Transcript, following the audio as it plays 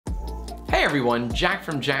Hey everyone, Jack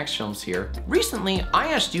from Jacksfilms here. Recently,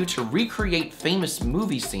 I asked you to recreate famous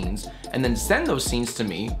movie scenes and then send those scenes to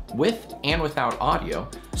me with and without audio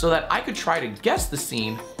so that I could try to guess the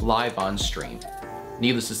scene live on stream.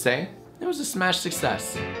 Needless to say, it was a smash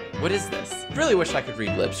success. What is this? Really wish I could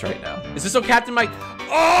read lips right now. Is this Captain Mike?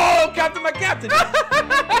 Oh, Captain Mike, Captain!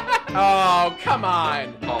 Oh, come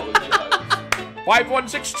on. Apologize.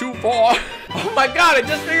 51624. Oh my God, I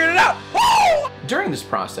just figured it out. Woo! During this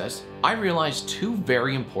process, I realized two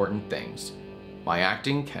very important things. My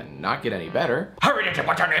acting cannot get any better. Hurry to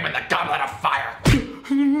put your name in the goblet of fire.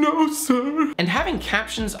 No, sir. And having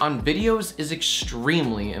captions on videos is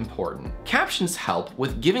extremely important. Captions help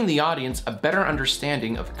with giving the audience a better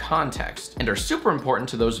understanding of context and are super important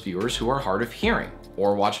to those viewers who are hard of hearing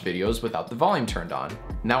or watch videos without the volume turned on.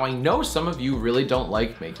 Now I know some of you really don't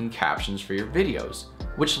like making captions for your videos,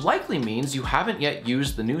 which likely means you haven't yet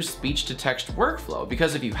used the new speech-to-text workflow,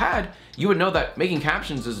 because if you had, you would know that making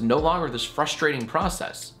captions is no longer this frustrating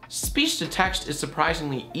process. Speech-to-text is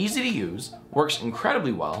surprisingly easy to use, works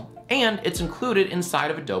incredibly well, and it's included inside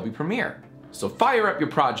of Adobe Premiere. So fire up your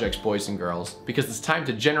projects, boys and girls, because it's time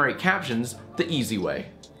to generate captions the easy way.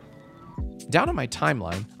 Down on my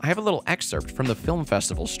timeline, I have a little excerpt from the film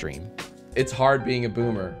festival stream. It's hard being a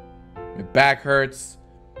boomer. My back hurts.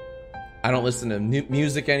 I don't listen to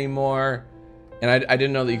music anymore. And I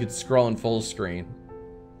didn't know that you could scroll in full screen.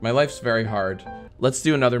 My life's very hard. Let's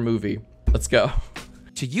do another movie. Let's go.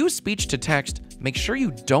 To use speech-to-text, make sure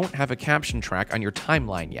you don't have a caption track on your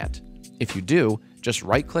timeline yet. If you do, just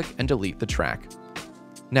right-click and delete the track.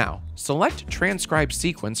 Now, select Transcribe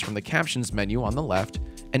Sequence from the Captions menu on the left,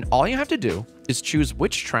 and all you have to do is choose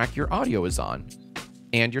which track your audio is on,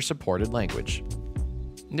 and your supported language.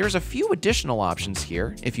 There's a few additional options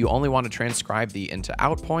here if you only want to transcribe the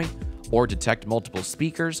in-to-out point or detect multiple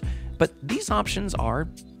speakers, but these options are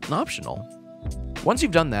optional. Once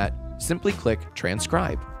you've done that, simply click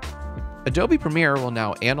Transcribe. Adobe Premiere will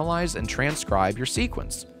now analyze and transcribe your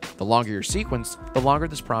sequence. The longer your sequence, the longer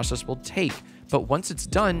this process will take, but once it's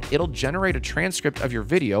done, it'll generate a transcript of your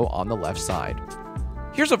video on the left side.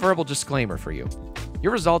 Here's a verbal disclaimer for you.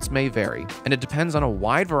 Your results may vary, and it depends on a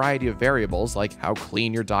wide variety of variables like how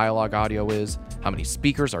clean your dialogue audio is, how many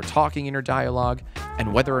speakers are talking in your dialogue,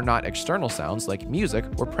 and whether or not external sounds like music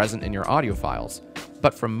were present in your audio files.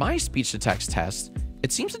 But from my speech-to-text test,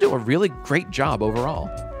 it seems to do a really great job overall.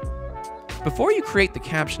 Before you create the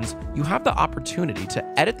captions, you have the opportunity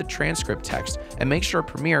to edit the transcript text and make sure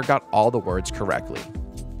Premiere got all the words correctly.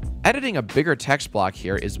 Editing a bigger text block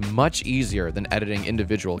here is much easier than editing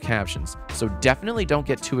individual captions, so definitely don't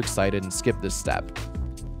get too excited and skip this step.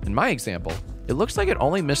 In my example, it looks like it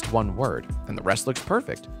only missed one word, and the rest looks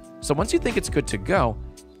perfect. So once you think it's good to go,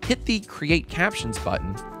 hit the Create Captions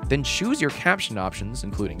button, then choose your caption options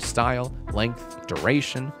including style, length,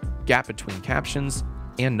 duration, gap between captions,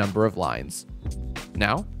 and number of lines.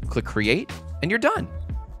 Now, click Create, and you're done.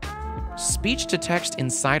 Speech-to-text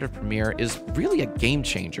inside of Premiere is really a game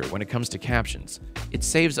changer when it comes to captions. It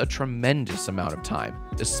saves a tremendous amount of time,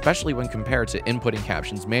 especially when compared to inputting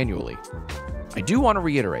captions manually. I do want to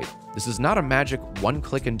reiterate, this is not a magic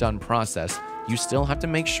one-click and done process. You still have to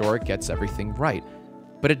make sure it gets everything right.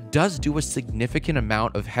 But it does do a significant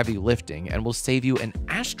amount of heavy lifting and will save you an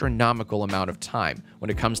astronomical amount of time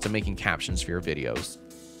when it comes to making captions for your videos.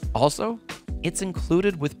 Also, it's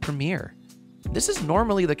included with Premiere. This is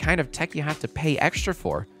normally the kind of tech you have to pay extra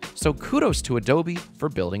for, so kudos to Adobe for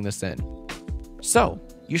building this in. So,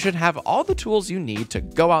 you should have all the tools you need to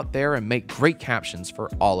go out there and make great captions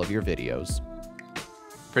for all of your videos.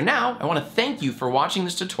 For now, I want to thank you for watching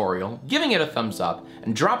this tutorial, giving it a thumbs up,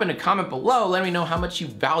 and dropping a comment below letting me know how much you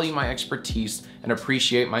value my expertise and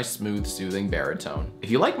appreciate my smooth, soothing baritone.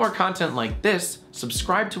 If you like more content like this,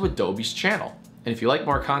 subscribe to Adobe's channel. And if you like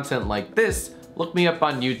more content like this, look me up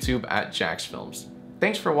on YouTube at Jacksfilms.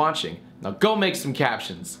 Thanks for watching. Now go make some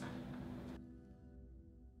captions.